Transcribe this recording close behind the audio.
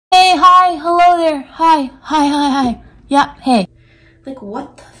Hi, hello there. Hi. Yeah, hey. Like,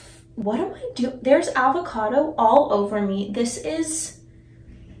 what am I doing? There's avocado all over me. This is...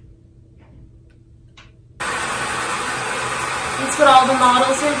 That's what all the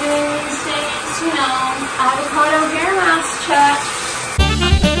models are doing these days, you know, avocado hair mask check.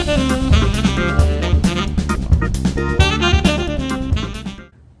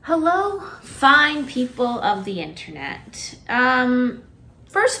 Hello, fine people of the internet.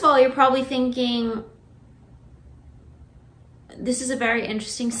 First of all, you're probably thinking, this is a very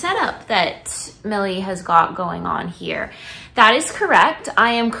interesting setup that Millie has got going on here. That is correct.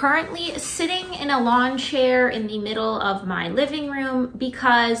 I am currently sitting in a lawn chair in the middle of my living room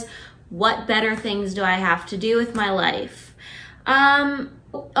because what better things do I have to do with my life?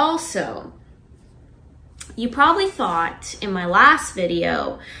 Also, you probably thought in my last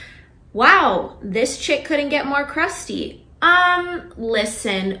video, wow, this chick couldn't get more crusty.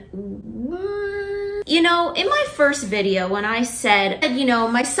 Listen, you know, in my first video when I said, you know,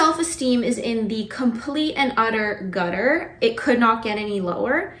 my self-esteem is in the complete and utter gutter, it could not get any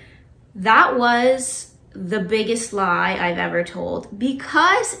lower, that was the biggest lie I've ever told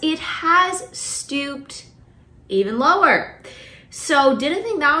because it has stooped even lower. So didn't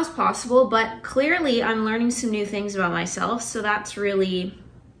think that was possible, but clearly I'm learning some new things about myself, so that's really,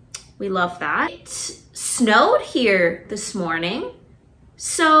 we love that. It snowed here this morning,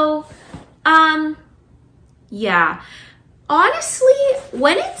 so yeah, honestly,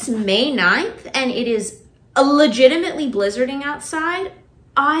 when it's May 9th and it is legitimately blizzarding outside,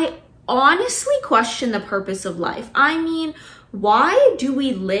 I honestly question the purpose of life. I mean, why do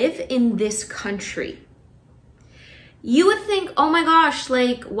we live in this country? You would think, oh my gosh,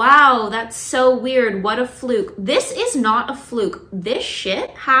 like, wow, that's so weird. What a fluke. This is not a fluke. This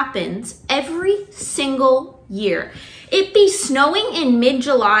shit happens every single year. It be snowing in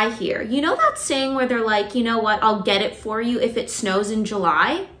mid-July here. You know that saying where they're like, you know what, I'll get it for you if it snows in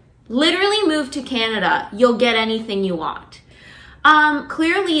July? Literally move to Canada. You'll get anything you want.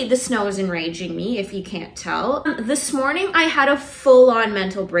 Clearly the snow is enraging me, if you can't tell. This morning I had a full-on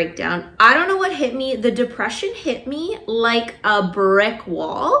mental breakdown. I don't know what hit me. The depression hit me like a brick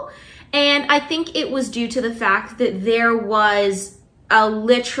wall. And I think it was due to the fact that there was a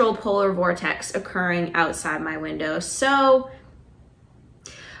literal polar vortex occurring outside my window. So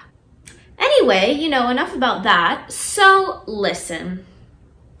anyway, you know, enough about that. So listen.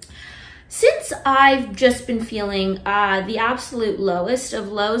 Since I've just been feeling the absolute lowest of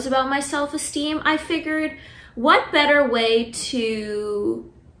lows about my self-esteem, I figured what better way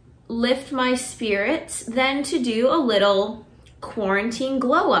to lift my spirits than to do a little quarantine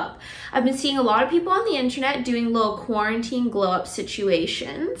glow up. I've been seeing a lot of people on the internet doing little quarantine glow up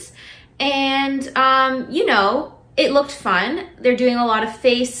situations, and you know, it looked fun. They're doing a lot of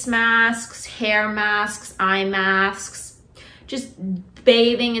face masks, hair masks, eye masks, just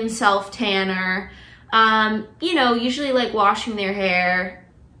bathing in self-tanner, you know, usually like washing their hair.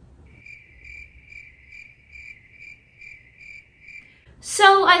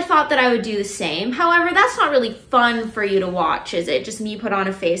 So I thought that I would do the same. However, that's not really fun for you to watch, is it? Just me put on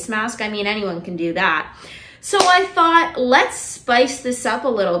a face mask? I mean, anyone can do that. So I thought, let's spice this up a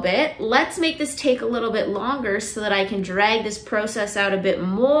little bit. Let's make this take a little bit longer so that I can drag this process out a bit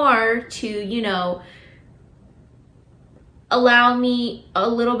more to, you know, allow me a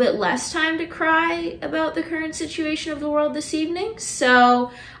little bit less time to cry about the current situation of the world this evening.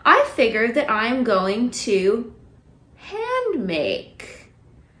 So I figured that I'm going to hand make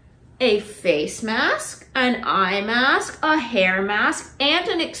a face mask, an eye mask, a hair mask, and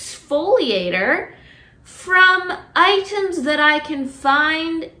an exfoliator from items that I can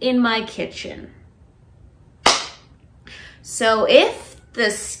find in my kitchen. So if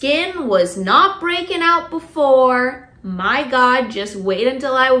the skin was not breaking out before, my God, just wait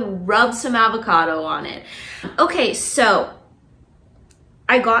until I rub some avocado on it. Okay, so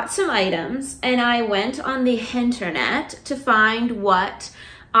I got some items and I went on the internet to find what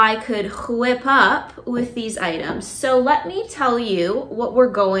I could whip up with these items. So let me tell you what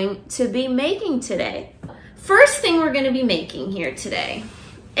we're going to be making today. First thing we're going to be making here today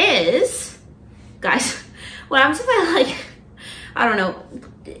is, guys, what happens if I like, I don't know,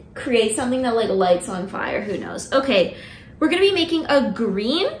 create something that like lights on fire, who knows. Okay, we're gonna be making a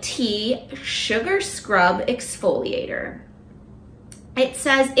green tea sugar scrub exfoliator. It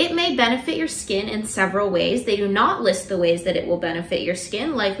says it may benefit your skin in several ways. They do not list the ways that it will benefit your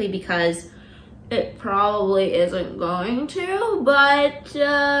skin, likely because it probably isn't going to, but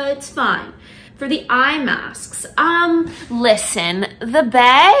it's fine. For the eye masks, listen, the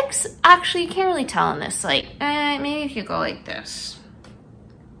bags, actually you can't really tell in this, like, maybe if you go like this.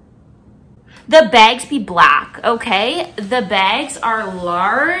 the bags be black, okay? The bags are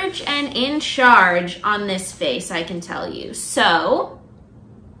large and in charge on this face, I can tell you. So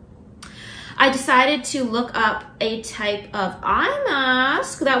I decided to look up a type of eye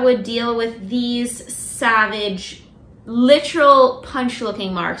mask that would deal with these savage, literal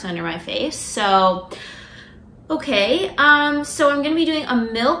punch-looking marks under my face. So, okay, so I'm gonna be doing a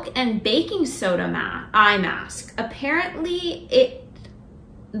milk and baking soda eye mask. Apparently,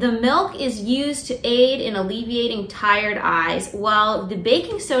 the milk is used to aid in alleviating tired eyes, while the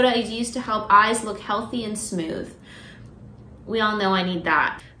baking soda is used to help eyes look healthy and smooth. We all know I need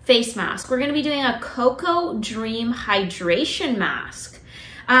that. Face mask. We're gonna be doing a Cocoa Dream Hydration Mask.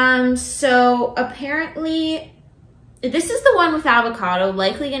 So apparently, this is the one with avocado,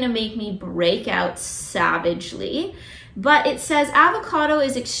 likely gonna make me break out savagely. But it says avocado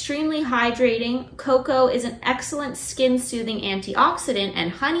is extremely hydrating, cocoa is an excellent skin-soothing antioxidant, and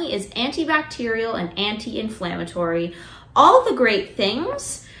honey is antibacterial and anti-inflammatory. All the great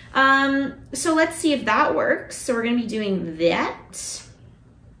things. So let's see if that works. So we're gonna be doing that.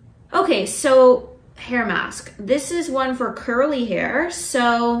 Okay, so hair mask. This is one for curly hair.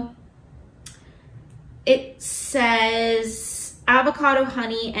 So it says avocado,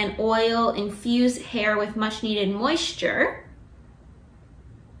 honey, and oil infuse hair with much needed moisture.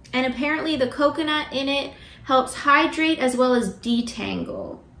 And apparently the coconut in it helps hydrate as well as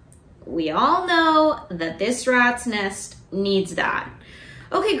detangle. We all know that this rat's nest needs that.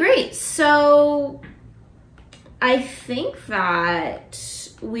 Okay, great. So I think that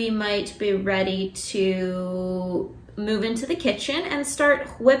we might be ready to move into the kitchen and start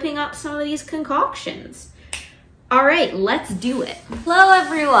whipping up some of these concoctions. All right, let's do it. Hello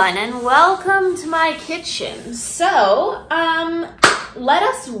everyone and welcome to my kitchen. So, let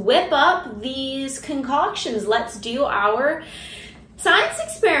us whip up these concoctions. Let's do our science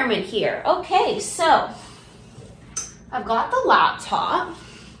experiment here. Okay, so I've got the laptop.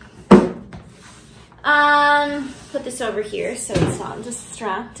 Put this over here so it's not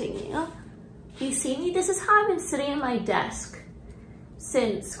distracting you. You see me? This is how I've been sitting at my desk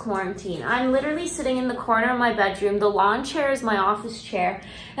since quarantine. I'm literally sitting in the corner of my bedroom. The lawn chair is my office chair,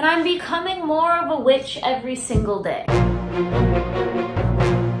 and I'm becoming more of a witch every single day.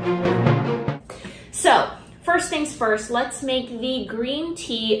 So, first things first, let's make the green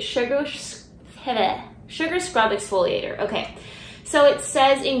tea sugar scrub exfoliator. Okay, so it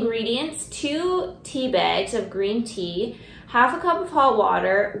says ingredients: 2 tea bags of green tea, half a cup of hot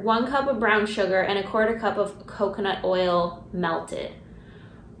water, 1 cup of brown sugar, and 1/4 cup of coconut oil melted.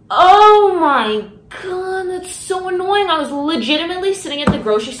 Oh my God, that's so annoying. I was legitimately sitting at the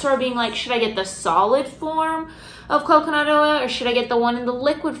grocery store being like, should I get the solid form of coconut oil or should I get the one in the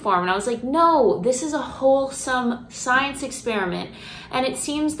liquid form? And I was like, no, this is a wholesome science experiment. And it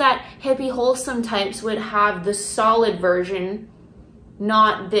seems that hippie wholesome types would have the solid version,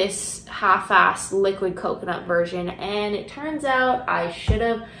 not this half-assed liquid coconut version. And it turns out I should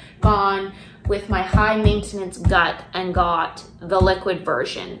have gone with my high maintenance gut and got the liquid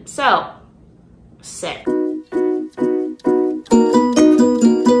version. So, sick.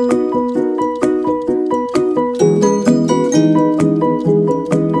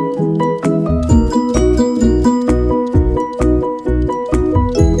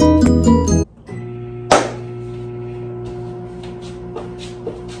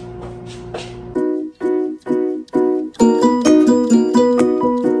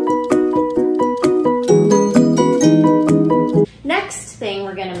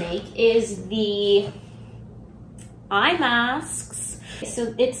 Is the eye masks.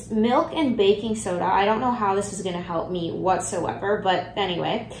 So it's milk and baking soda. I don't know how this is going to help me whatsoever, but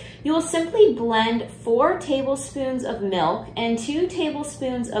anyway, you will simply blend 4 tablespoons of milk and 2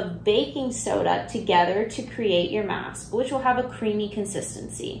 tablespoons of baking soda together to create your mask, which will have a creamy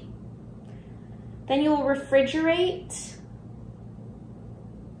consistency. Then you will refrigerate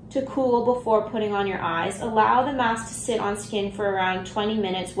to cool before putting on your eyes. Allow the mask to sit on skin for around 20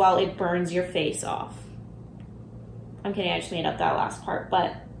 minutes while it burns your face off. I'm kidding, I just made up that last part,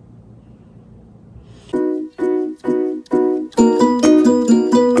 but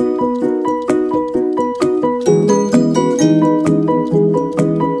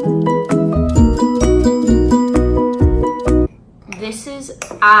this is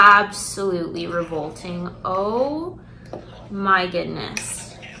absolutely revolting. Oh my goodness.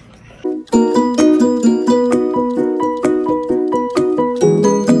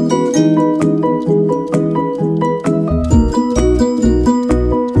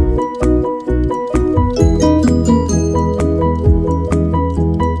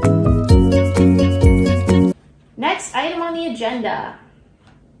 Next item on the agenda.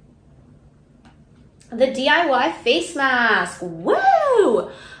 the DIY face mask. Woo!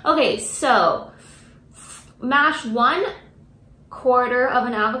 Okay, so mash 1/4 of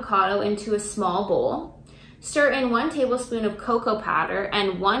an avocado into a small bowl. Stir in 1 tablespoon of cocoa powder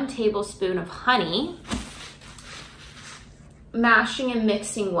and 1 tablespoon of honey, mashing and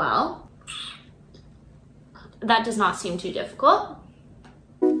mixing well. That does not seem too difficult.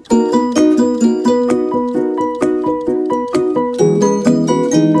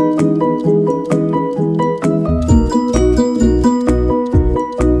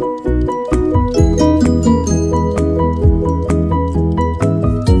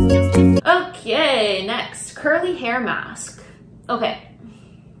 Okay, next, curly hair mask. Okay.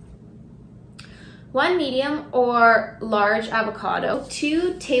 1 medium or large avocado,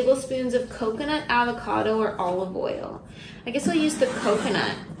 2 tablespoons of coconut, avocado, or olive oil. I guess I'll use the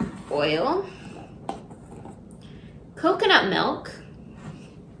coconut oil. Coconut milk.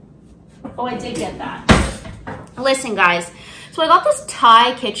 Oh, I did get that. Listen, guys. So I got this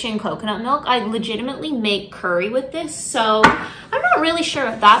Thai kitchen coconut milk. I legitimately make curry with this, so I'm not really sure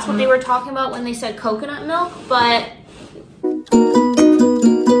if that's what they were talking about when they said coconut milk, but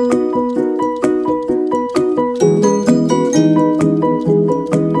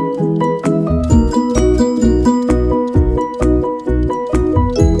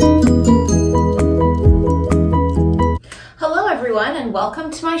and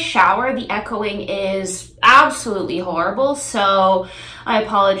welcome to my shower. The echoing is absolutely horrible, so I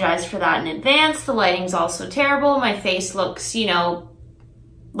apologize for that in advance. The lighting's also terrible. My face looks, you know,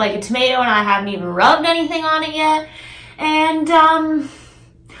 like a tomato and I haven't even rubbed anything on it yet. And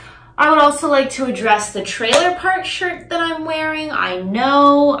I would also like to address the trailer park shirt that I'm wearing. I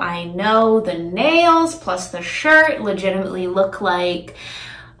know the nails plus the shirt legitimately look like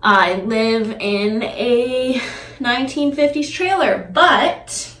I live in a 1950s trailer,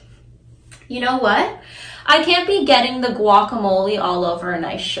 but you know what? I can't be getting the guacamole all over a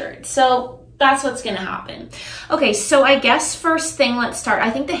nice shirt. So that's what's gonna happen. Okay, so I guess first thing, let's start.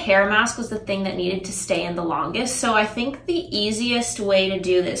 I think the hair mask was the thing that needed to stay in the longest. So I think the easiest way to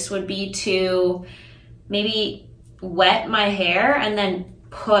do this would be to maybe wet my hair and then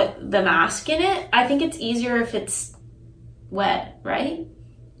put the mask in it. I think it's easier if it's wet, right?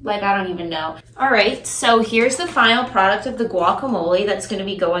 Like, I don't even know. All right, so here's the final product of the guacamole that's gonna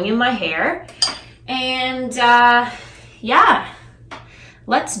be going in my hair. And yeah,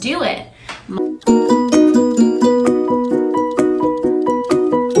 let's do it.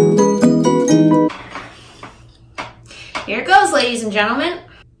 Here it goes, ladies and gentlemen.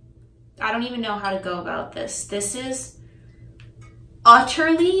 I don't even know how to go about this. This is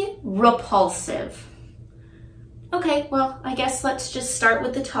utterly repulsive. Okay, well, I guess let's just start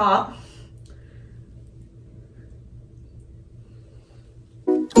with the top.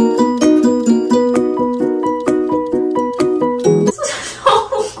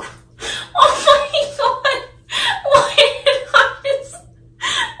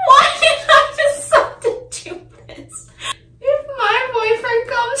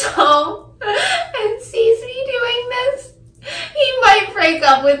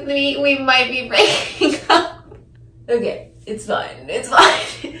 With me, we might be breaking up. Okay, it's fine. It's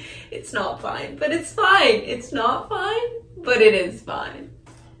fine. It's not fine, but it's fine. It's not fine, but it is fine.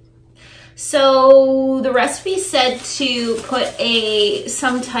 So the recipe said to put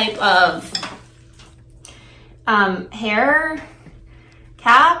some type of hair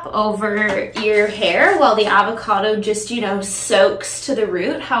cap over your hair while the avocado just, you know, soaks to the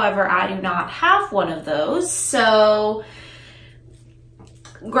root. However, I do not have one of those, so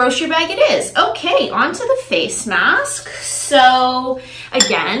grocery bag it is. Okay, onto the face mask. So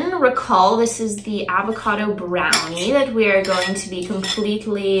again, recall this is the avocado brownie that we are going to be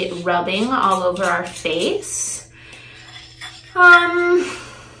completely rubbing all over our face. God,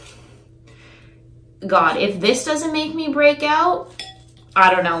 if this doesn't make me break out,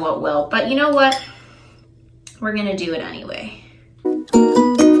 I don't know what will. But you know what? We're gonna do it anyway.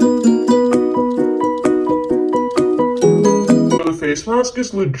 The face mask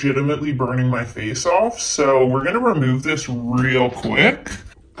is legitimately burning my face off, so we're gonna remove this real quick.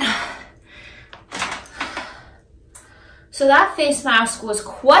 So that face mask was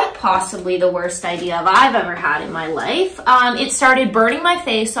quite possibly the worst idea I've ever had in my life. It started burning my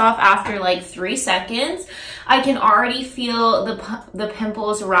face off after like 3 seconds. I can already feel the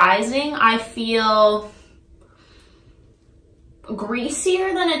pimples rising. I feel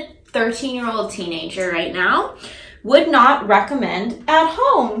greasier than a 13-year-old teenager right now. Would not recommend at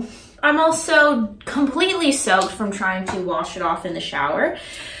home. I'm also completely soaked from trying to wash it off in the shower.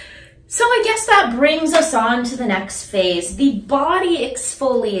 So I guess that brings us on to the next phase, the body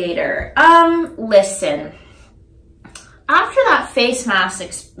exfoliator. Listen, after that face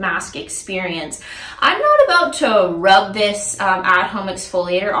mask experience, I'm not about to rub this at-home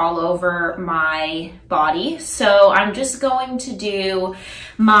exfoliator all over my body. So I'm just going to do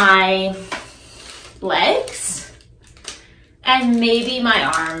my legs and maybe my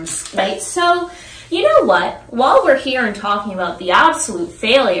arms, right? So you know what? While we're here and talking about the absolute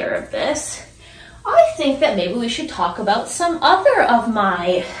failure of this, I think that maybe we should talk about some other of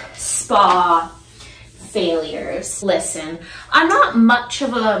my spa failures. Listen, I'm not much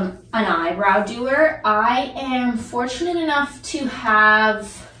of an eyebrow doer. I am fortunate enough to have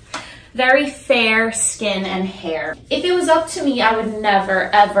very fair skin and hair. If it was up to me, I would never,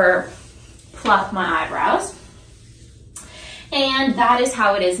 ever pluck my eyebrows. And that is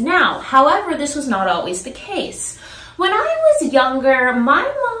how it is now. However, this was not always the case. When I was younger, my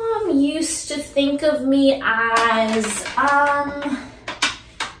mom used to think of me as,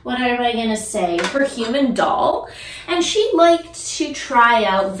 what am I gonna say, her human doll. And she liked to try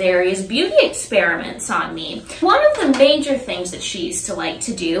out various beauty experiments on me. One of the major things that she used to like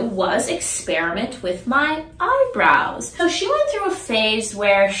to do was experiment with my eyebrows. So she went through a phase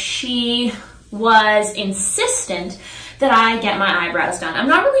where she was insistent that I get my eyebrows done. I'm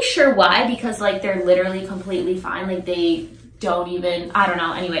not really sure why, because like they're literally completely fine. Like they don't even, I don't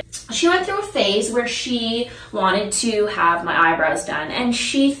know. Anyway, she went through a phase where she wanted to have my eyebrows done, and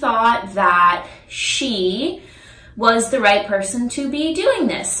she thought that she was the right person to be doing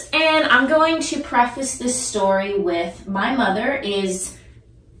this. And I'm going to preface this story with, my mother is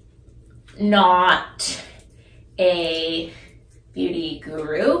not a beauty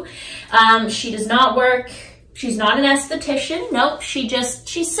guru. She does not work, she's not an esthetician. Nope,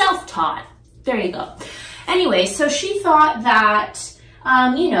 she's self-taught. There you go. Anyway, so she thought that,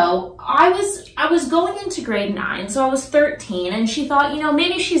 you know, I was going into grade 9, so I was 13, and she thought, you know,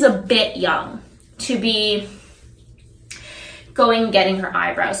 maybe she's a bit young to be getting her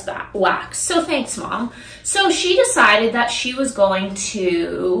eyebrows waxed. So thanks, Mom. So she decided that she was going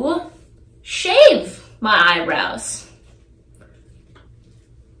to shave my eyebrows.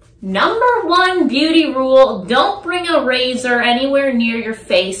 Number 1 beauty rule, don't bring a razor anywhere near your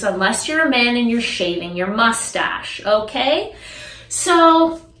face unless you're a man and you're shaving your mustache, okay?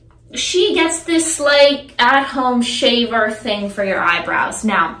 So she gets this like at-home shaver thing for your eyebrows.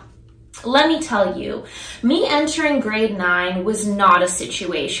 Now, let me tell you, me entering grade 9 was not a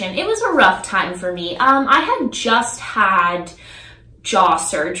situation. It was a rough time for me. I had just had jaw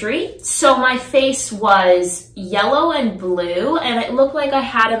surgery, so my face was yellow and blue, and it looked like I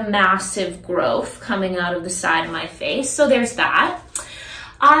had a massive growth coming out of the side of my face. So there's that.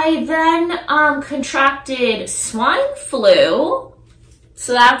 I then contracted swine flu.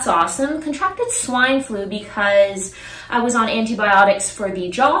 So that's awesome. Contracted swine flu because I was on antibiotics for the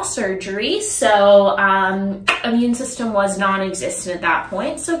jaw surgery. So immune system was non-existent at that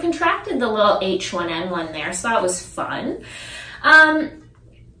point. So contracted the little H1N1 there. So that was fun.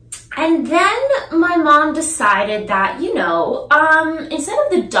 And then my mom decided that, you know, instead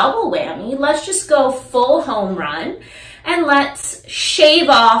of the double whammy, let's just go full home run and let's shave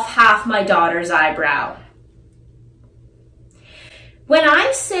off half my daughter's eyebrow. When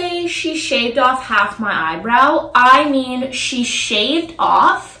I say she shaved off half my eyebrow, I mean she shaved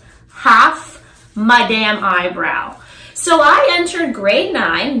off half my damn eyebrow. So I entered grade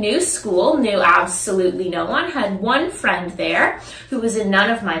 9, new school, knew absolutely no one, had one friend there who was in none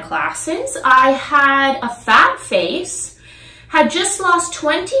of my classes. I had a fat face, had just lost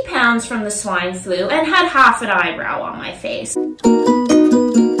 20 pounds from the swine flu, and had half an eyebrow on my face.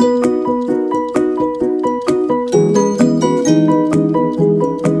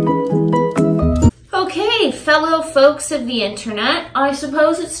 Okay, fellow folks of the internet, I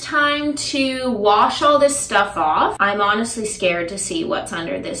suppose it's time to wash all this stuff off. I'm honestly scared to see what's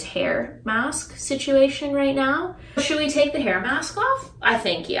under this hair mask situation right now. Should we take the hair mask off? I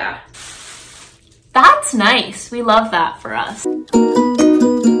think, yeah. That's nice. We love that for us.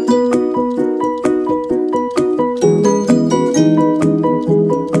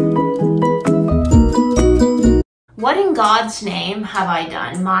 What in God's name have I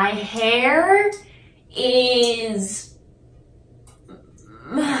done? My hair is,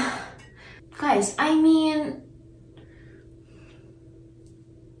 guys, I mean,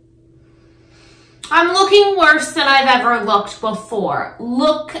 I'm looking worse than I've ever looked before.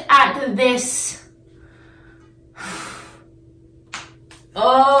 Look at this.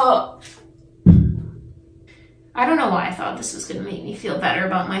 Oh, I don't know why I thought this was going to make me feel better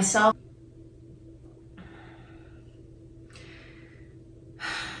about myself.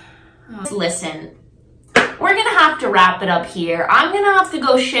 guys, listen, we're gonna have to wrap it up here. I'm gonna have to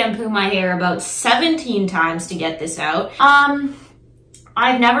go shampoo my hair about 17 times to get this out.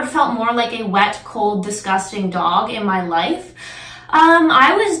 I've never felt more like a wet, cold, disgusting dog in my life.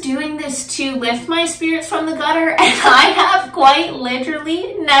 I was doing this to lift my spirits from the gutter, and I have quite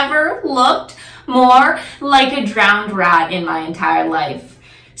literally never looked more like a drowned rat in my entire life.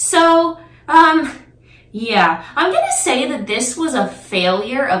 So, yeah, I'm gonna say that this was a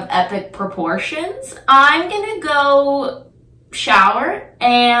failure of epic proportions. I'm gonna go shower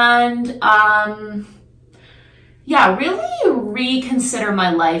and, yeah, really reconsider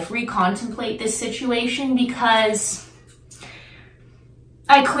my life, recontemplate this situation, because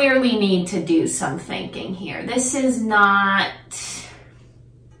I clearly need to do some thinking here. This is not...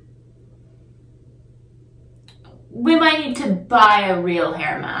 We might need to buy a real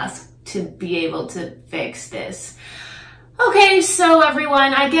hair mask to be able to fix this. Okay, so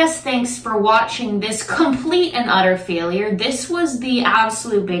everyone, I guess thanks for watching this complete and utter failure. This was the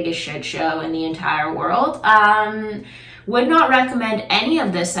absolute biggest shit show in the entire world. Would not recommend any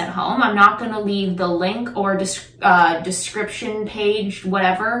of this at home. I'm not going to leave the link or description page,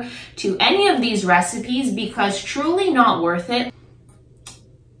 whatever, to any of these recipes, because truly not worth it.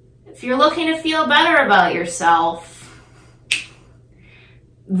 If you're looking to feel better about yourself,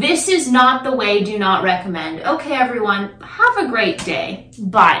 this is not the way. Do not recommend. Okay, everyone, have a great day.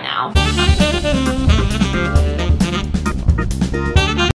 Bye now.